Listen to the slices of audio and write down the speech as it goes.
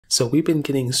So we've been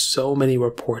getting so many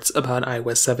reports about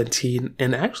iOS 17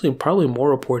 and actually probably more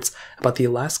reports about the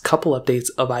last couple updates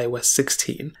of iOS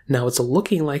 16. Now it's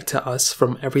looking like to us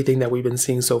from everything that we've been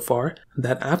seeing so far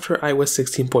that after iOS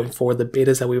 16.4, the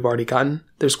betas that we've already gotten,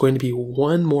 there's going to be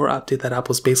one more update that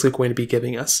Apple's basically going to be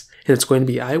giving us. And it's going to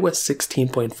be iOS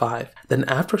 16.5. Then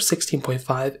after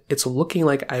 16.5, it's looking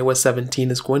like iOS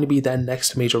 17 is going to be that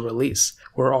next major release.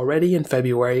 We're already in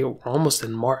February, we're almost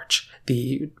in March.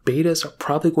 The betas are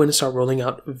probably going to start rolling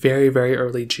out very, very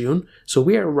early June. So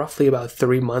we are roughly about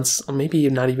 3 months, or maybe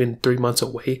not even 3 months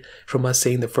away from us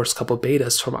seeing the first couple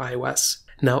betas from iOS.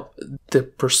 Now, the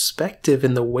perspective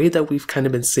and the way that we've kind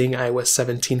of been seeing iOS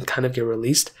 17 kind of get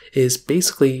released is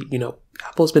basically,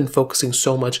 Apple's been focusing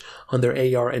so much on their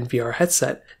AR and VR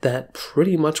headset that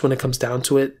pretty much when it comes down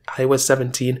to it, iOS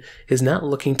 17 is not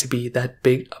looking to be that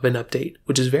big of an update,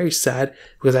 which is very sad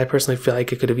because I personally feel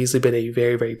like it could have easily been a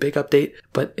very, very big update,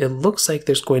 but it looks like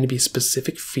there's going to be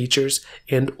specific features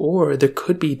or there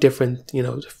could be different,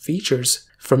 features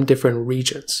from different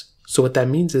regions. So what that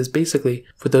means is basically,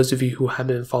 for those of you who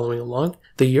haven't been following along,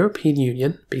 the European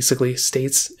Union basically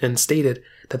stated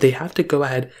that they have to go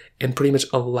ahead and pretty much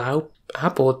allow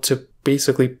Apple to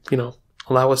basically,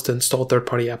 allow us to install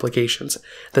third-party applications.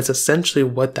 That's essentially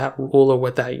what that rule or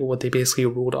what they basically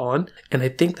ruled on. And I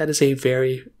think that is a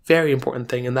very, very important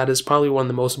thing. And that is probably one of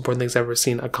the most important things I've ever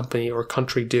seen a company or a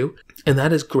country do. And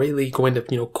that is greatly going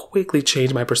to, quickly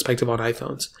change my perspective on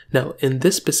iPhones. Now, in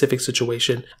this specific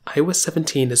situation, iOS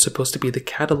 17 is supposed to be the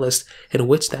catalyst in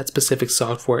which that specific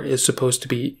software is supposed to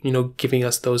be, giving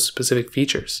us those specific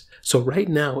features. So right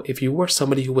now, if you were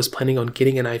somebody who was planning on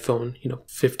getting an iPhone,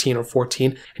 15 or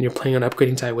 14, and you're planning on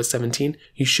upgrading to iOS 17,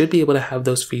 you should be able to have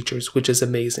those features, which is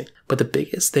amazing. But the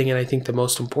biggest thing, and I think the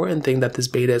most important thing that this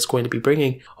beta is going to be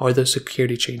bringing, are those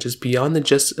security changes beyond than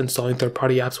just installing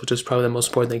third-party apps, which is probably the most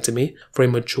important thing to me. For a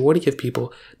majority of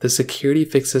people, the security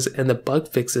fixes and the bug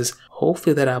fixes,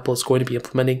 hopefully that Apple is going to be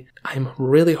implementing, I'm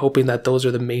really hoping that those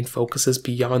are the main focuses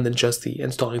beyond than just the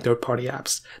installing third-party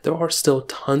apps. There are still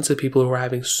tons of people who are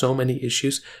having so many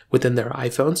issues within their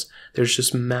iPhones. There's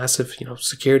just massive,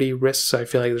 security risks. I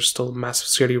feel like there's still massive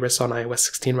security risks on iOS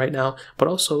 16 right now, but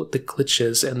also the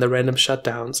glitches and the random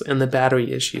shutdowns and the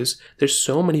battery issues. There's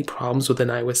so many problems within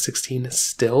iOS 16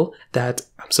 still that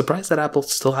I'm surprised that Apple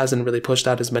still hasn't really pushed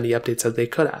out as many updates as they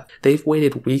could have. They've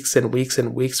waited weeks and weeks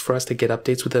and weeks for us to get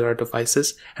updates within our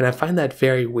devices, and I find that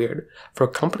very weird. For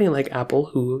a company like Apple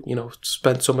who,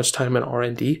 spent so much time in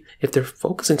R&D, if they're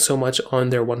focusing so much on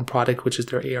their one product, which is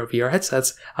their AR/VR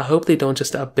headsets, I hope they don't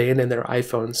just abandon their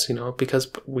iPhones,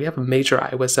 because we have a major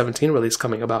iOS 17 release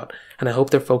coming about, and I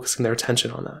hope they're focusing their attention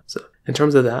on that. So in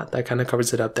terms of that kind of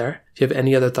covers it up there. If you have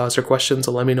any other thoughts or questions,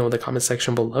 let me know in the comment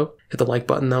section below. Hit the like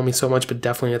button, that would mean so much, but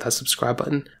definitely hit that subscribe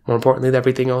button. More importantly than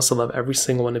everything else, I love every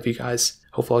single one of you guys.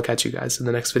 Hopefully I'll catch you guys in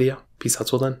the next video. Peace out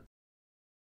till then.